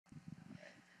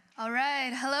All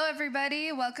right, hello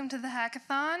everybody. Welcome to the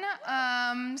hackathon.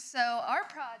 So our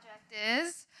project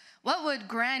is, what would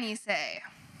Granny say?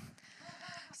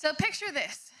 So picture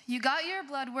this. You got your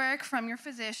blood work from your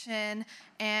physician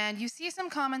and you see some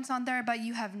comments on there, but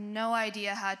you have no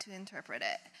idea how to interpret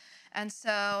it. And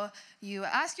so you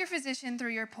ask your physician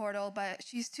through your portal, but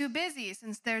she's too busy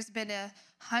since there's been a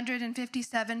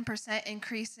 157%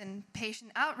 increase in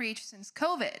patient outreach since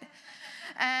COVID.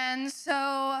 And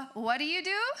so what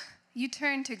do? You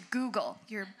turn to Google,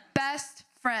 your best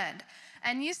friend,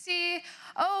 and you see,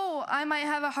 oh, I might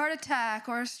have a heart attack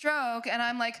or a stroke, and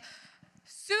I'm like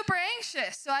super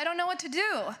anxious, so I don't know what to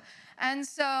do. And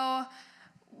so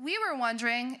we were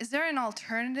wondering, is there an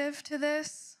alternative to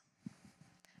this?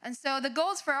 And so the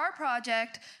goals for our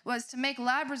project was to make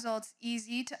lab results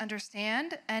easy to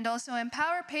understand and also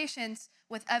empower patients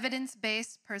with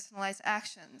evidence-based personalized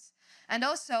actions, and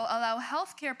also allow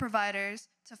healthcare providers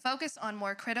to focus on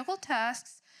more critical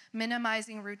tasks,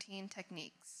 minimizing routine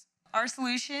techniques. Our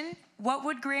solution, what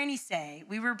would Granny say?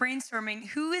 We were brainstorming,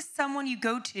 who is someone you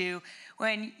go to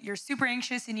when you're super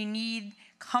anxious and you need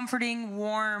comforting,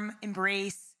 warm,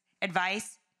 embrace,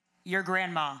 advice? Your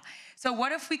grandma. So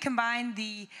what if we combine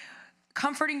the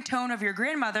comforting tone of your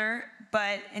grandmother,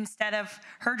 but instead of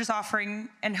her just offering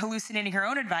and hallucinating her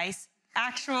own advice,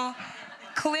 actual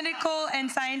clinical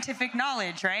and scientific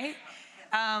knowledge, right?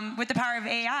 With the power of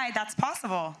AI, that's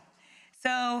possible.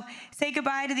 So say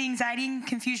goodbye to the anxiety and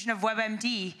confusion of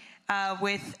WebMD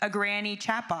with a Granny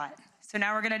chatbot. So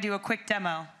now we're gonna do a quick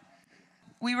demo.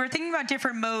 We were thinking about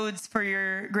different modes for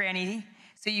your Granny.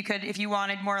 So you could, if you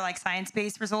wanted more like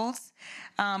science-based results.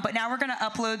 But now we're gonna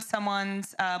upload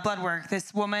someone's blood work,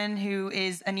 this woman who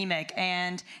is anemic.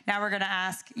 And now we're gonna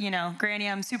ask, Granny,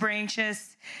 I'm super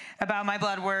anxious about my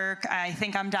blood work. I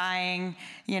think I'm dying,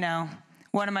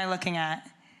 what am I looking at?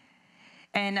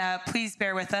 And please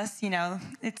bear with us,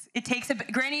 it takes a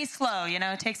bit, Granny's slow,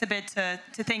 it takes a bit to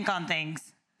think on things.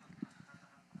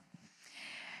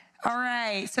 All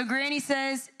right, so Granny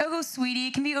says, oh, sweetie,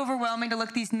 it can be overwhelming to look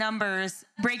at these numbers.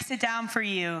 Breaks it down for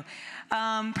you.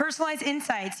 Personalized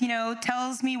insights,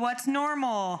 tells me what's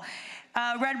normal.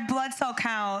 Red blood cell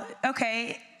count,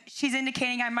 okay, she's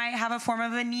indicating I might have a form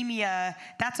of anemia.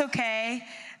 That's okay.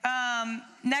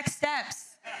 Next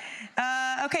steps.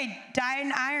 Okay, diet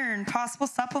and iron, possible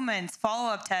supplements,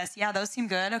 follow-up tests. Yeah, those seem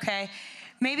good, okay.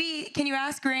 Maybe, can you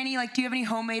ask Granny, do you have any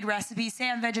homemade recipes? Say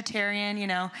I'm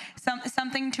vegetarian,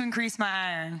 something to increase my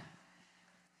iron.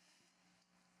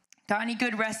 Got any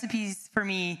good recipes for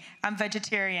me? I'm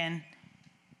vegetarian.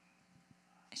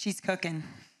 She's cooking.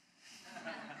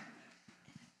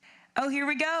 Oh, here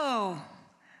we go.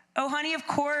 Oh, honey, of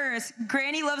course.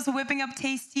 Granny loves whipping up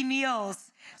tasty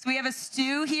meals. So we have a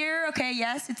stew here. Okay,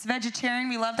 yes, it's vegetarian.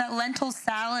 We love that lentil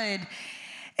salad.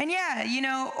 And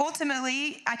yeah,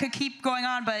 ultimately, I could keep going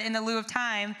on, but in the lieu of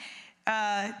time,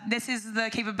 this is the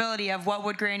capability of what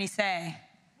would Granny say.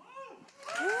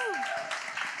 Woo!